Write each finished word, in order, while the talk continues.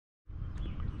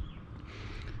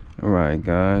Alright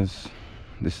guys,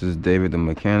 this is David the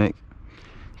mechanic.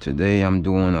 Today I'm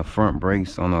doing a front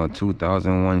brakes on a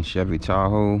 2001 Chevy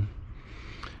Tahoe.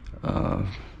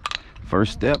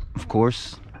 First step, of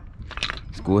course,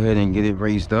 let's go ahead and get it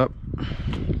raised up.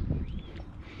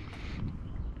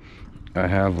 I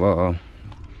have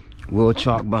wheel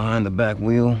chock behind the back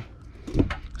wheel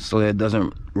so that it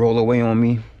doesn't roll away on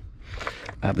me.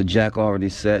 I have the jack already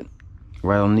set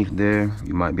right underneath there.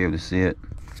 You might be able to see it.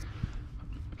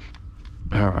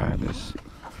 All right, let's see.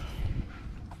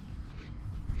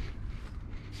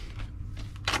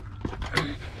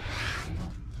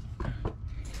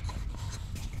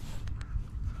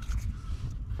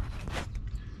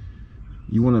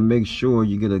 You want to make sure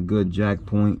you get a good jack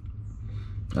point.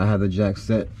 I have the jack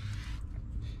set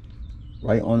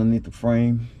right underneath the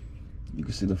frame. You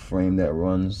can see the frame that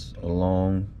runs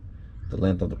along the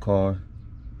length of the car.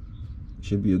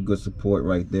 Should be a good support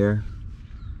right there.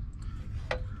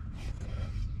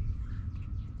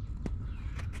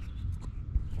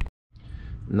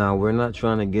 Now we're not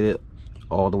trying to get it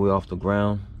all the way off the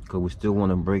ground because we still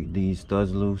want to break these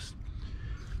studs loose.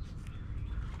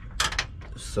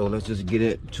 So let's just get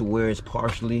it to where it's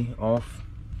partially off.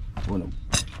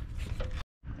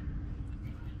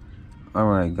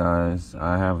 Alright guys,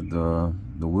 I have the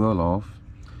wheel off.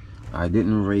 I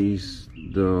didn't raise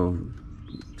the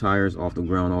tires off the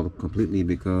ground completely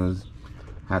because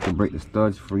I had to break the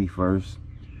studs free first.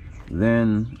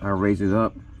 Then I raised it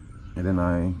up, and then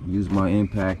I used my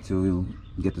impact to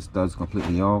get the studs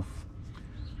completely off.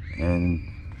 And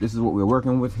this is what we're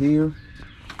working with here.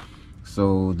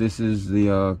 So this is the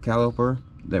caliper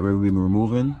that we'll be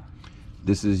removing.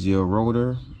 This is your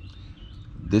rotor.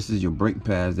 This is your brake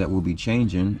pads that we'll be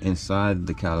changing inside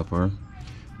the caliper.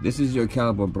 This is your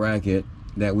caliper bracket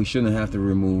that we shouldn't have to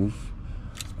remove.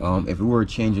 If we were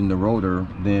changing the rotor,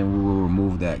 then we will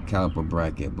remove that caliper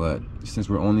bracket, but since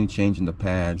we're only changing the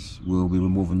pads, we'll be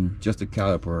removing just the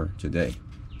caliper today.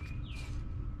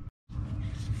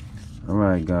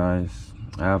 Alright guys,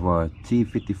 I have a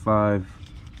T55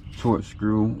 Torx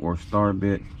screw or star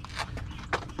bit,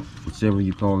 whichever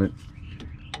you call it,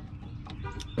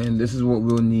 and this is what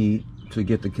we'll need to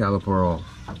get the caliper off.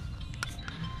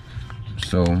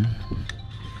 So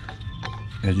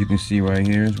as you can see right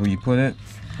here is where you put it,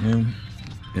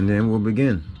 and then we'll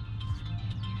begin.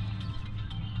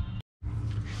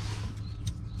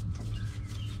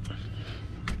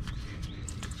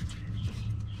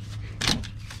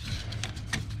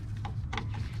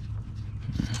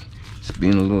 It's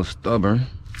being a little stubborn.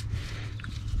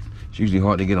 It's usually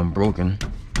hard to get them broken.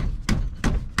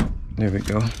 There we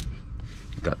go.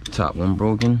 Got the top one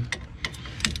broken.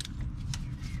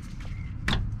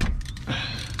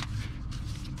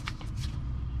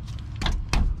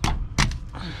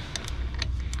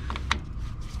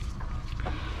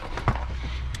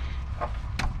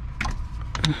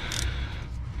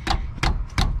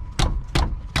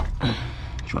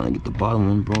 Trying to get the bottom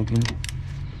one broken.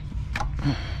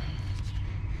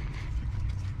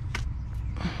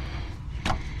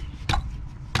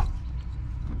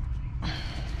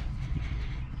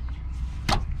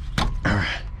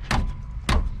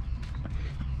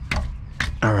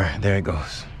 All right, there it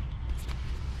goes.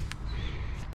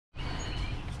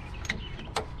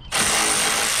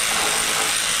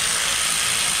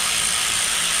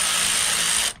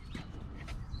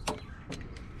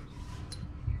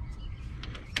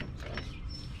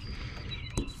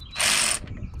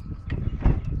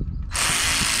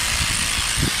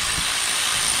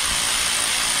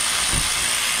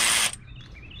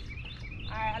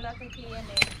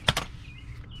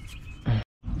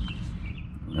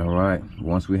 All right,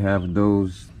 once we have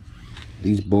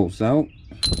these bolts out,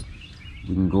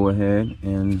 we can go ahead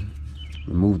and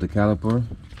remove the caliper.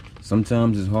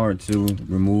 Sometimes it's hard to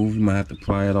remove. You might have to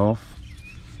pry it off.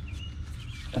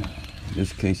 In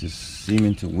this case, it's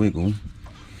seeming to wiggle.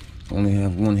 Only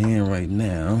have one hand right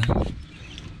now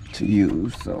to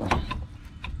use, so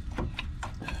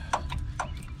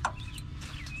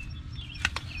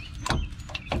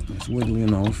it's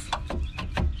wiggling off.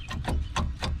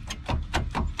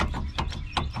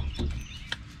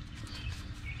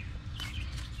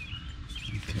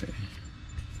 Okay.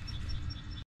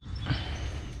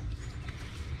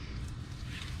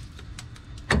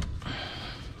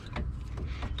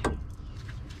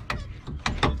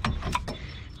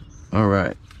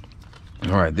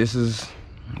 All right, this is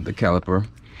the caliper.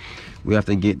 We have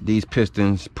to get these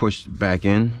pistons pushed back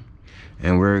in,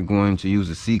 and we're going to use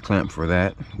a C-clamp for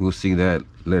that. We'll see that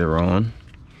later on.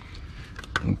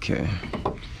 Okay,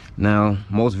 now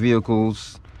most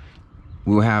vehicles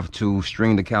will have to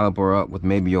string the caliper up with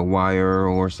maybe a wire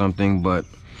or something, but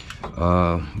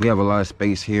We have a lot of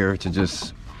space here to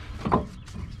just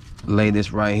lay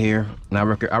this right here. And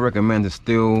I recommend to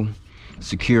still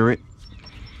secure it.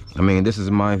 I mean, this is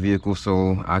my vehicle,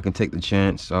 so I can take the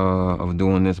chance of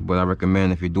doing this, but I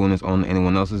recommend if you're doing this on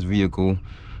anyone else's vehicle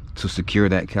to secure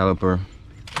that caliper.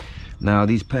 Now,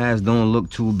 these pads don't look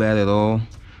too bad at all,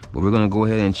 but we're gonna go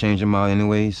ahead and change them out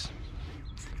anyways.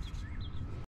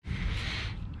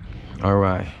 All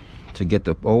right, to get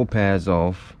the old pads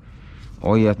off,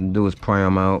 all you have to do is pry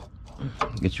them out.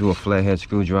 Get you a flathead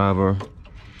screwdriver,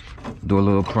 do a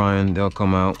little prying, they'll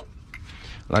come out.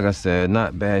 Like I said,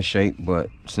 not bad shape, but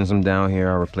since I'm down here,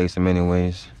 I'll replace them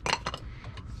anyways.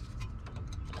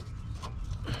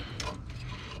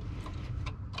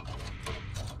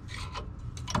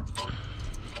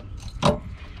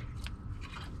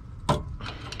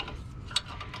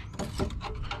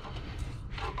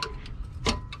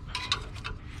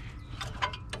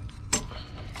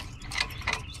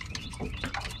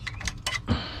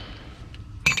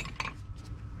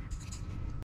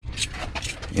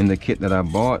 In the kit that I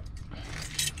bought,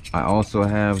 I also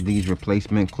have these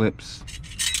replacement clips,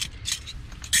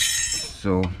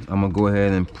 so I'm gonna go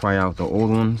ahead and pry out the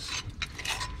old ones,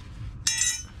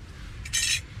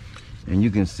 and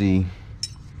you can see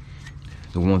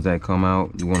the ones that come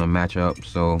out, you want to match up.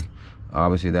 So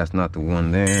obviously that's not the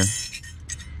one there.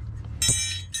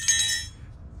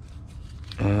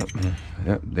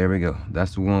 Yep, there we go,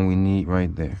 that's the one we need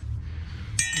right there.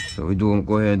 So we go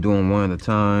ahead and do them one at a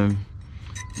time.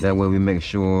 That way we make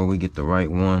sure we get the right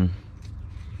one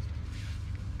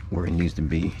where it needs to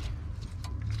be.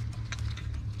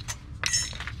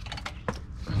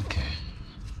 Okay.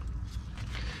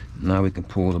 Now we can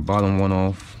pull the bottom one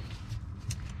off.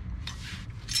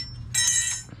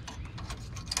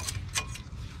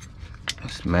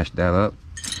 Smash that up.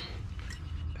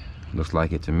 Looks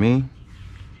like it to me.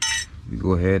 We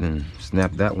go ahead and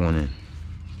snap that one in.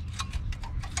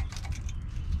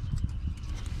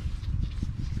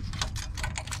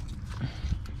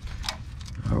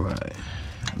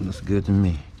 Looks good to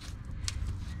me.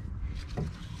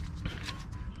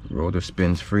 Rotor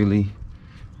spins freely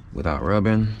without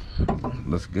rubbing.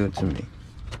 Looks good to me.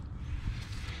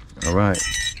 All right,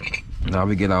 now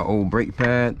we get our old brake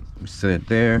pad. We set it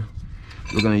there.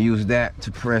 We're gonna use that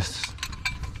to press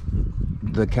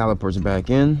the calipers back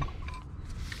in.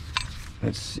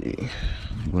 Let's see.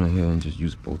 I'm going ahead and just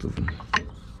use both of them.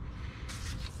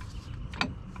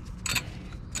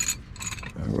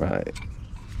 All right.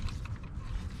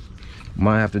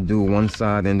 Might have to do one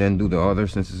side and then do the other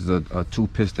since it's a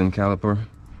two-piston caliper.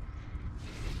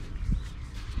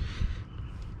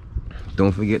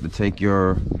 Don't forget to take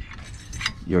your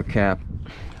cap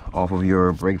off of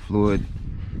your brake fluid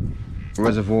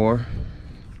reservoir.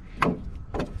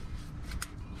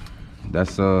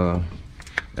 That's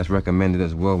recommended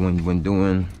as well when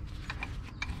doing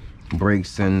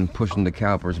brakes and pushing the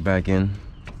calipers back in.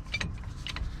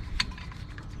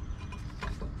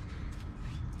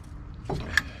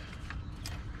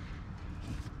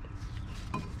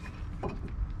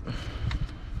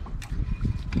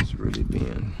 It's really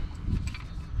being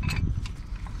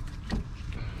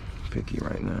picky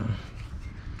right now.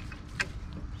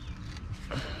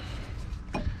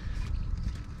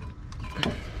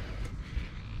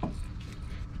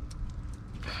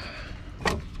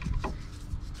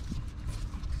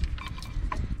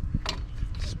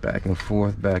 It's back and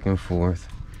forth, back and forth.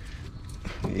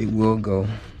 It will go.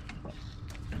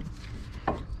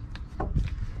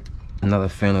 Not a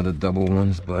fan of the double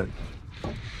ones, but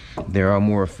they are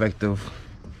more effective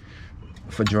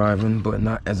for driving, but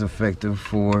not as effective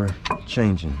for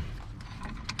changing.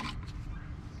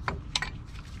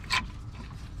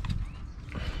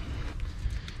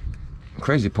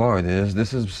 Crazy part is,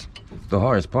 this is the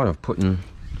hardest part of putting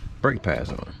brake pads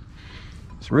on.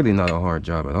 It's really not a hard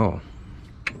job at all.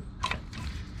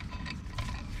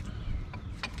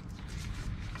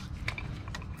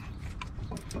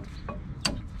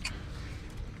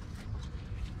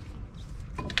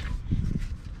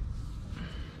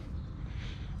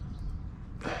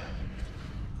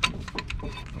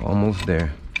 Almost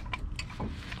there.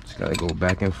 Just gotta go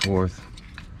back and forth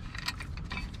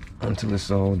until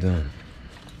it's all done.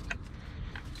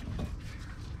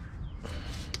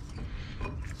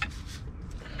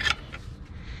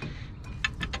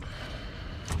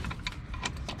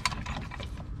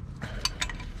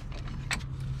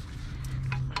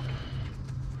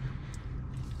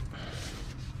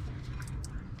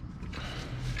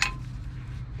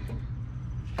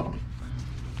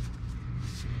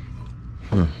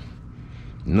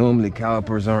 Normally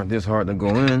calipers aren't this hard to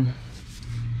go in,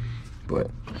 but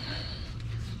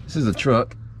this is a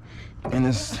truck And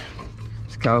this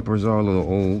calipers are a little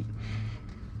old,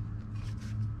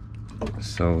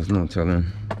 so there's no telling.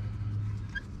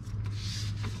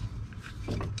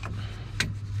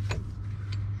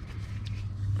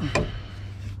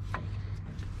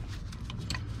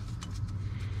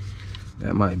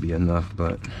 That might be enough,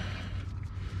 but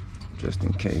just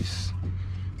in case.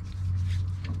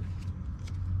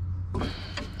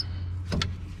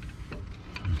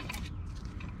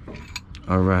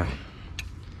 All right,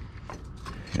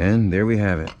 and there we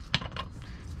have it.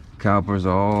 Calipers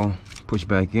are all pushed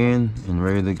back in and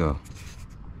ready to go.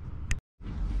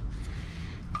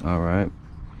 All right,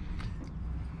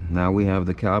 now we have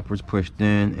the calipers pushed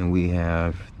in and we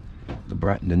have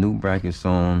the new brackets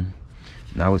on.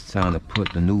 Now it's time to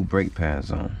put the new brake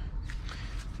pads on.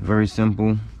 Very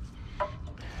simple.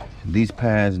 These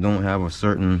pads don't have a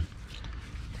certain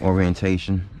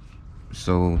orientation,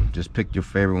 so just pick your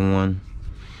favorite one.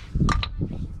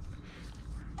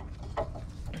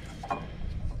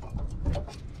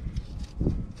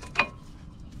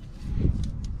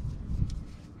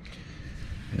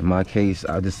 In my case,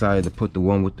 I decided to put the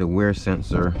one with the wear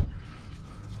sensor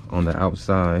on the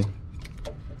outside.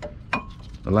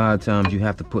 A lot of times you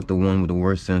have to put the one with the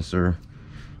wear sensor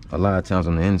a lot of times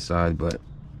on the inside, but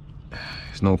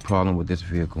it's no problem with this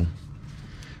vehicle.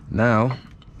 Now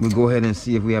we'll go ahead and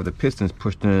see if we have the pistons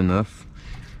pushed in enough.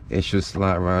 It should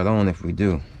slide right on if we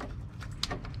do.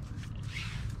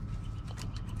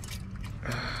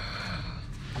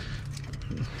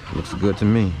 Looks good to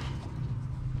me.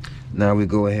 Now we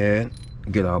go ahead,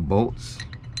 get our bolts,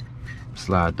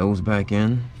 slide those back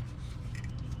in,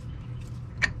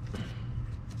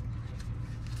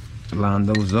 line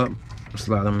those up,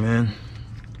 slide them in.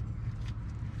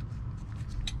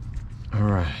 All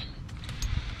right.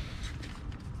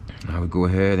 Now we go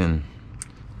ahead and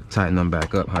tighten them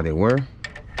back up how they were.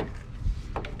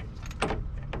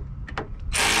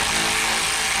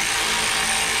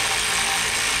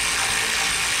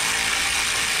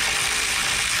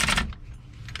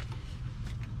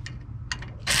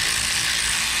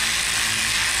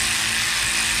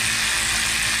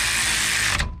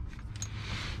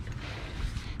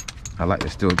 I like to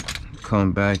still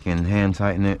come back and hand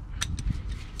tighten it.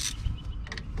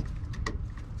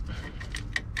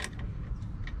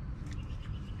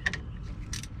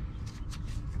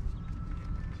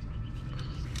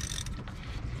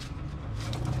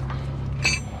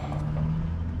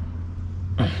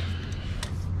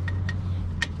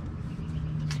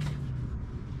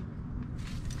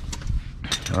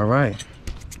 All right,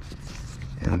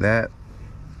 and that,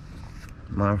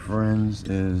 my friends,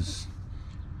 is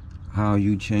how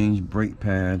you change brake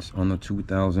pads on the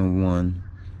 2001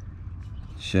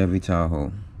 Chevy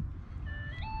Tahoe.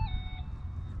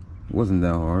 It wasn't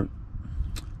that hard.